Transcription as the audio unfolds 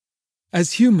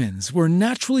As humans, we're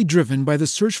naturally driven by the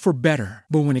search for better.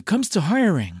 But when it comes to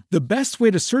hiring, the best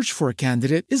way to search for a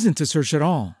candidate isn't to search at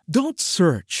all. Don't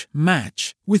search,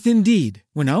 match with Indeed.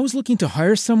 When I was looking to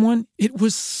hire someone, it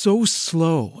was so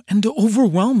slow and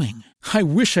overwhelming. I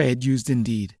wish I had used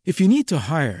Indeed. If you need to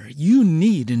hire, you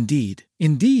need Indeed.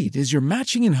 Indeed is your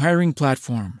matching and hiring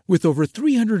platform with over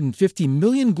 350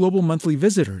 million global monthly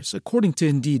visitors, according to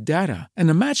Indeed data, and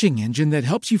a matching engine that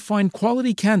helps you find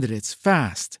quality candidates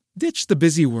fast. Ditch the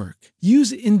busy work.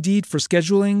 Use Indeed for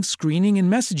scheduling, screening,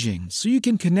 and messaging so you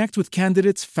can connect with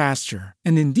candidates faster.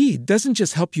 And Indeed doesn't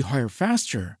just help you hire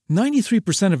faster.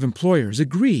 93% of employers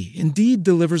agree Indeed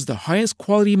delivers the highest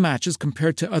quality matches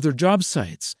compared to other job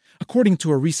sites, according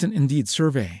to a recent Indeed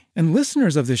survey. And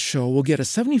listeners of this show will get a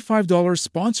 $75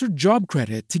 sponsored job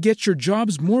credit to get your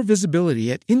jobs more visibility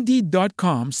at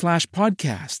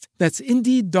Indeed.com/podcast. That's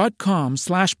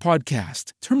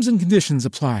Indeed.com/podcast. Terms and conditions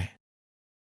apply.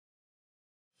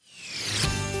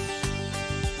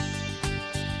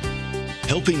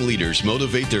 Helping leaders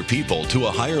motivate their people to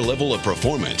a higher level of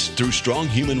performance through strong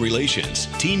human relations,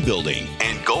 team building,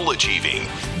 and goal achieving.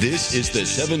 This is the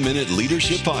 7-Minute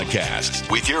Leadership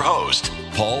Podcast with your host,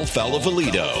 Paul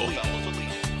Falavolito.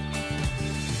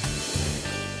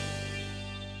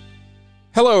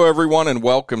 Hello, everyone, and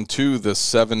welcome to the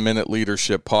 7-Minute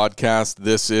Leadership Podcast.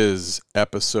 This is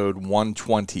episode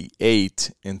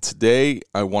 128, and today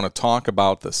I want to talk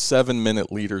about the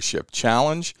 7-Minute Leadership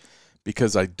Challenge,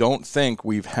 because I don't think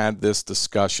we've had this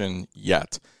discussion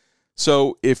yet.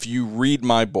 So if you read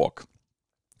my book,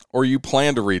 or you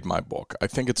plan to read my book, I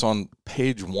think it's on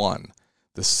page 1.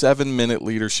 The 7-Minute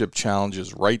Leadership Challenge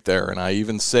is right there, and I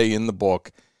even say in the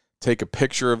book, take a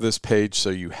picture of this page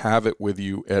so you have it with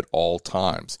you at all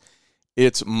times.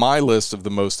 It's my list of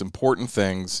the most important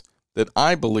things that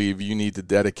I believe you need to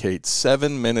dedicate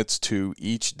 7 minutes to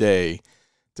each day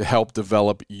to help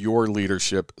develop your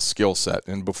leadership skill set.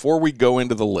 And before we go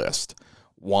into the list,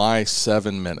 why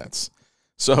 7 minutes?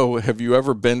 So have you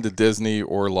ever been to Disney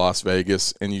or Las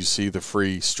Vegas and you see the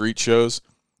free street shows?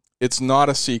 It's not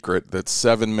a secret that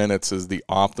 7 minutes is the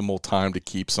optimal time to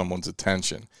keep someone's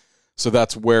attention. So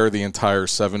that's where the entire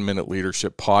 7-Minute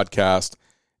Leadership Podcast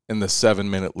and the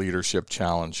 7-Minute Leadership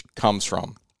Challenge comes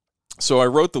from. So I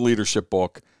wrote the leadership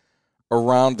book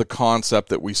around the concept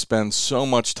that we spend so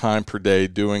much time per day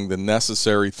doing the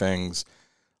necessary things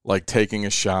like taking a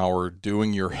shower,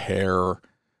 doing your hair,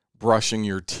 brushing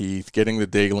your teeth, getting the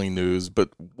daily news. But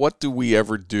what do we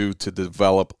ever do to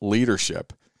develop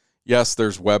leadership? Yes,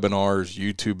 there's webinars,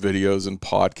 YouTube videos, and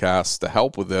podcasts to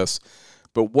help with this.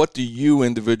 But what do you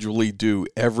individually do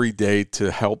every day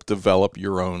to help develop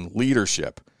your own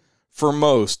leadership? For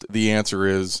most, the answer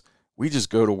is we just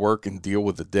go to work and deal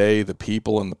with the day, the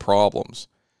people, and the problems.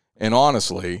 And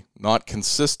honestly, not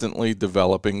consistently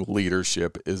developing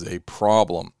leadership is a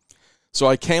problem. So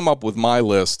I came up with my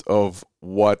list of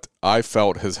what I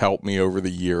felt has helped me over the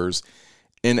years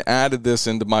and added this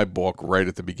into my book right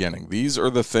at the beginning. These are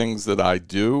the things that I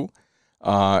do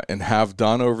and have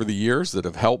done over the years that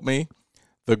have helped me.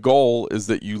 The goal is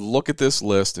that you look at this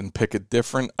list and pick a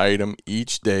different item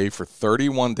each day for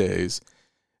 31 days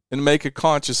and make a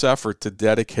conscious effort to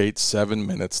dedicate 7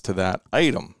 minutes to that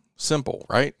item. Simple,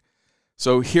 right?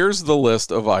 So here's the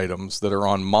list of items that are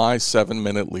on my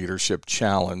 7-Minute Leadership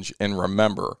Challenge. And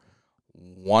remember,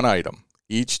 one item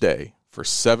each day for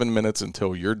 7 minutes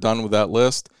until you're done with that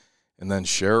list, and then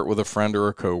share it with a friend or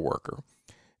a coworker.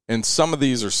 And some of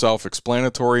these are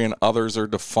self-explanatory and others are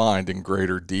defined in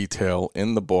greater detail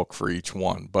in the book for each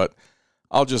one. But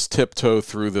I'll just tiptoe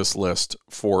through this list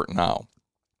for now.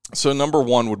 So number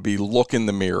 1 would be look in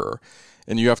the mirror.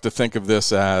 And you have to think of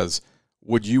this as,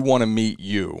 would you want to meet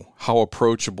you? How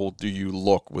approachable do you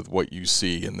look with what you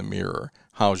see in the mirror?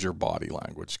 How's your body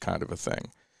language? Kind of a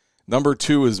thing. Number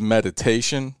 2 is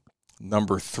meditation.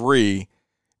 Number 3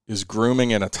 is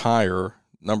grooming and attire.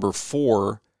 Number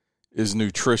 4 is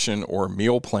nutrition or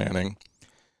meal planning.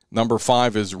 Number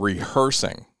 5 is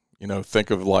rehearsing. Think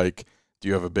of like, do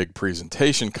you have a big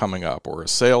presentation coming up or a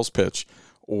sales pitch?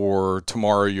 Or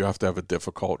tomorrow you have to have a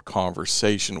difficult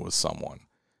conversation with someone.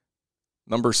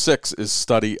 Number 6 is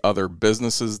study other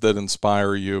businesses that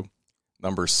inspire you.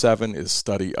 Number 7 is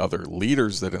study other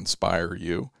leaders that inspire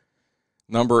you.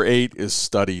 Number 8 is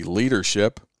study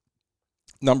leadership.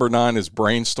 Number 9 is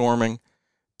brainstorming.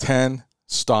 10,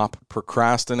 stop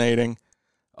procrastinating.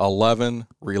 11,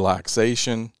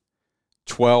 relaxation.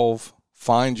 12,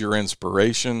 find your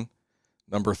inspiration.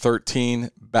 Number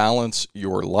 13, balance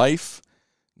your life.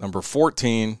 Number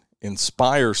 14,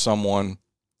 inspire someone.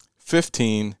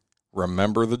 15,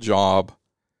 remember the job.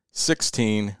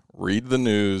 16, read the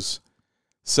news.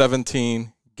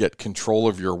 17, get control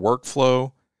of your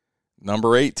workflow.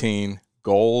 Number 18,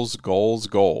 goals, goals,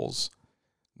 goals.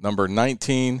 Number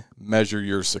 19, measure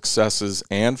your successes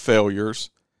and failures.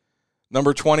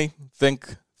 Number 20,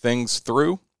 think things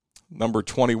through. Number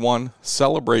 21,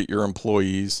 celebrate your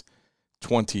employees.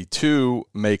 22,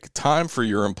 make time for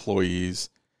your employees.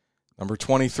 Number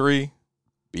 23,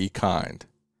 be kind.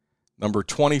 Number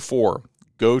 24,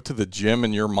 go to the gym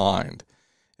in your mind.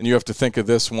 And you have to think of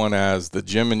this one as the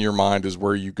gym in your mind is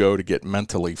where you go to get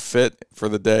mentally fit for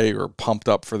the day or pumped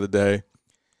up for the day.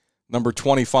 Number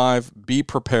 25, be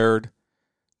prepared.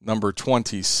 Number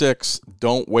 26,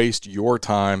 don't waste your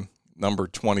time. Number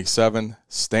 27,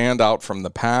 stand out from the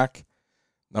pack.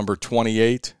 Number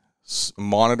 28,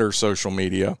 monitor social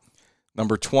media.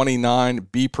 Number 29,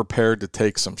 be prepared to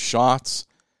take some shots.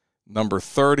 Number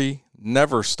 30,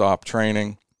 never stop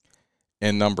training.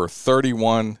 And number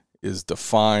 31 is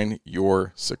define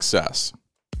your success.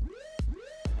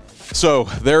 So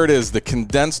there it is, the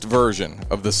condensed version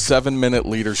of the 7-Minute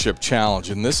Leadership Challenge.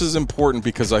 And this is important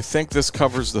because I think this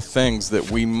covers the things that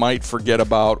we might forget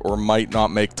about or might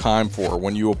not make time for.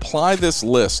 When you apply this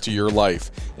list to your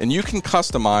life, and you can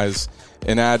customize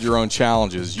and add your own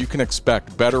challenges, you can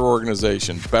expect better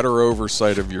organization, better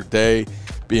oversight of your day,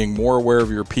 being more aware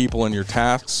of your people and your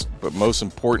tasks, but most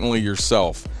importantly,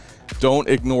 yourself. Don't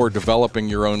ignore developing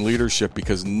your own leadership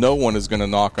because no one is going to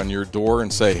knock on your door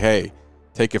and say, hey,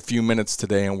 take a few minutes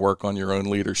today and work on your own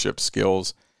leadership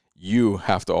skills. You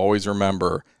have to always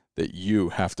remember that you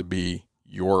have to be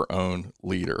your own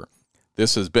leader.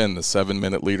 This has been the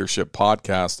 7-Minute Leadership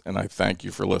Podcast, and I thank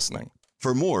you for listening.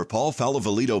 For more Paul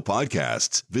Falavolito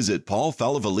podcasts, visit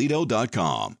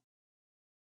paulfalavolito.com.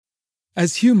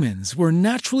 As humans, we're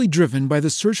naturally driven by the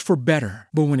search for better.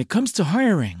 But when it comes to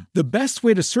hiring, the best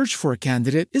way to search for a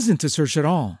candidate isn't to search at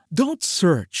all. Don't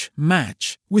search,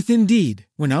 match with Indeed.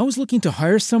 When I was looking to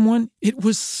hire someone, it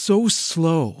was so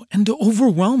slow and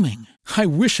overwhelming. I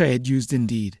wish I had used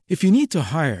Indeed. If you need to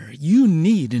hire, you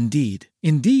need Indeed.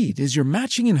 Indeed is your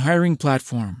matching and hiring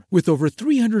platform with over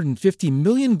 350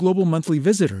 million global monthly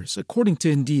visitors, according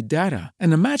to Indeed data,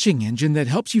 and a matching engine that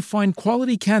helps you find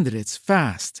quality candidates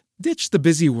fast. Ditch the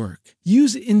busy work.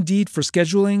 Use Indeed for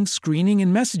scheduling, screening,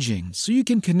 and messaging so you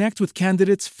can connect with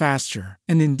candidates faster.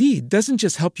 And Indeed doesn't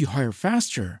just help you hire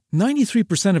faster.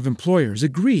 93% of employers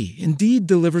agree Indeed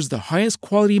delivers the highest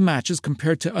quality matches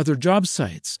compared to other job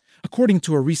sites, according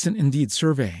to a recent Indeed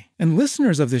survey. And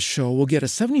listeners of this show will get a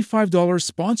 $75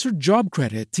 sponsored job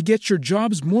credit to get your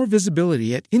jobs more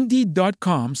visibility at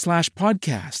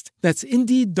Indeed.com/podcast. That's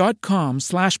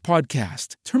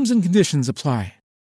Indeed.com/podcast. Terms and conditions apply.